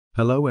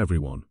Hello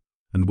everyone,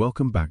 and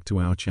welcome back to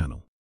our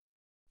channel.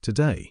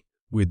 Today,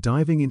 we're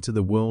diving into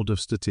the world of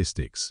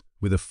statistics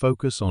with a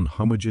focus on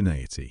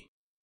homogeneity.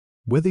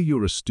 Whether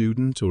you're a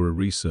student or a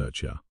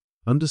researcher,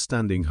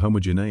 understanding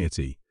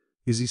homogeneity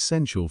is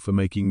essential for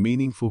making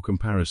meaningful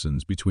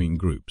comparisons between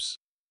groups.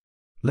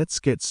 Let's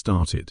get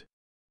started.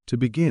 To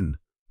begin,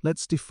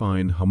 let's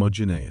define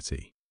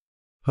homogeneity.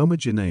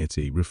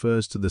 Homogeneity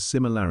refers to the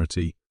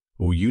similarity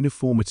or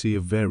uniformity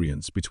of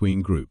variance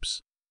between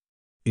groups.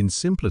 In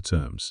simpler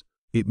terms,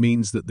 it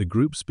means that the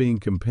groups being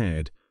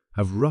compared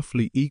have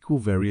roughly equal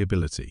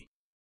variability.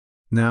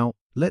 Now,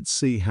 let's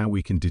see how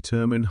we can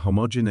determine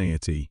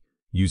homogeneity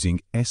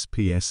using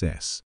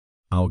SPSS.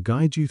 I'll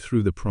guide you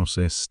through the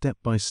process step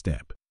by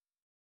step.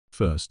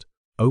 First,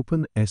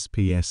 open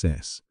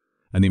SPSS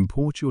and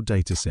import your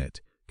dataset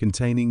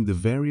containing the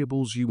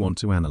variables you want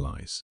to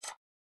analyze.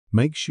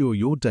 Make sure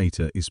your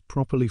data is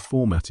properly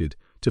formatted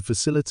to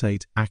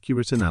facilitate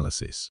accurate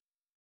analysis.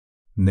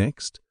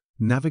 Next,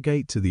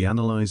 navigate to the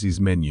Analyses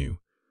menu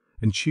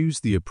and choose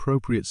the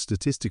appropriate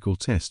statistical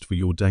test for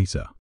your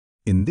data.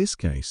 In this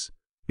case,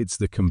 it's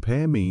the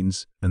Compare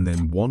Means and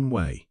then One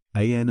Way,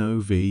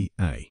 ANOVA.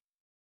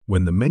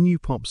 When the menu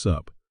pops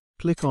up,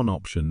 click on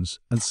Options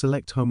and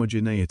select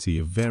Homogeneity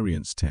of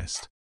Variance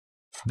Test.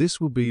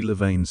 This will be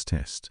Levene's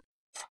test.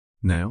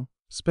 Now,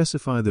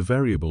 specify the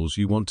variables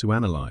you want to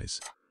analyze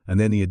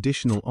and any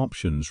additional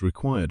options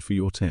required for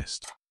your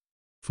test.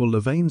 For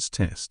Levene's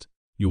test,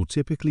 you'll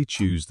typically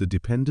choose the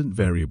dependent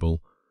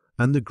variable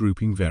and the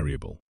grouping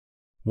variable.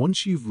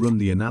 Once you've run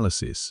the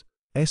analysis,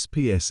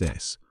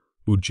 SPSS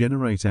will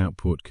generate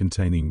output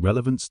containing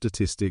relevant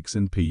statistics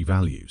and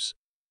p-values.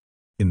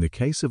 In the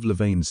case of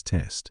Levene's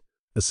test,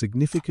 a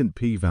significant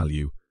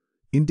p-value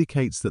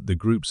indicates that the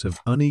groups have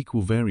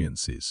unequal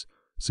variances,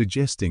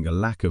 suggesting a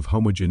lack of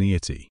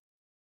homogeneity.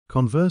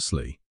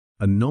 Conversely,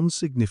 a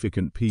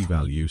non-significant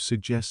p-value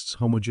suggests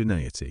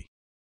homogeneity.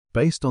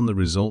 Based on the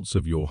results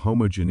of your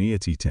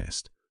homogeneity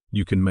test,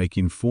 you can make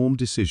informed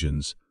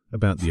decisions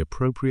about the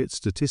appropriate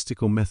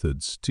statistical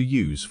methods to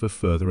use for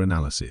further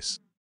analysis.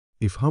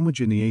 If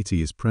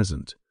homogeneity is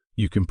present,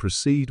 you can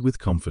proceed with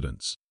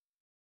confidence.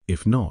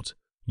 If not,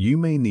 you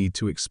may need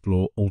to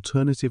explore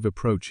alternative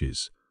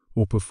approaches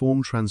or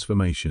perform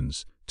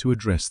transformations to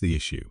address the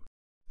issue.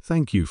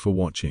 Thank you for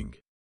watching.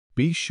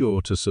 Be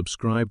sure to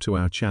subscribe to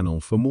our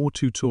channel for more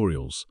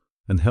tutorials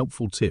and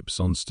helpful tips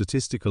on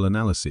statistical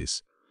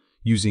analysis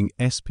using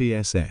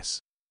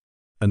SPSS.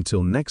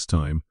 Until next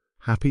time,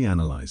 happy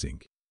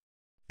analyzing.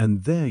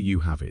 And there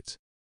you have it,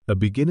 a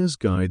beginner's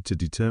guide to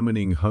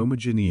determining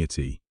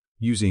homogeneity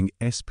using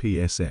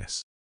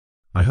SPSS.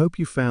 I hope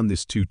you found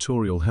this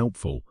tutorial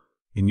helpful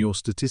in your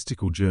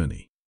statistical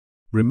journey.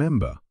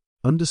 Remember,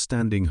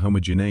 understanding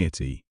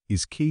homogeneity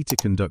is key to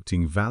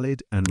conducting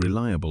valid and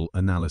reliable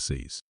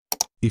analyses.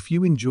 If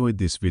you enjoyed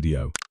this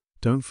video,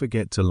 don't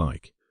forget to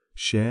like,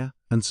 share,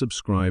 and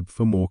subscribe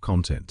for more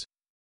content.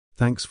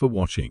 Thanks for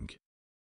watching.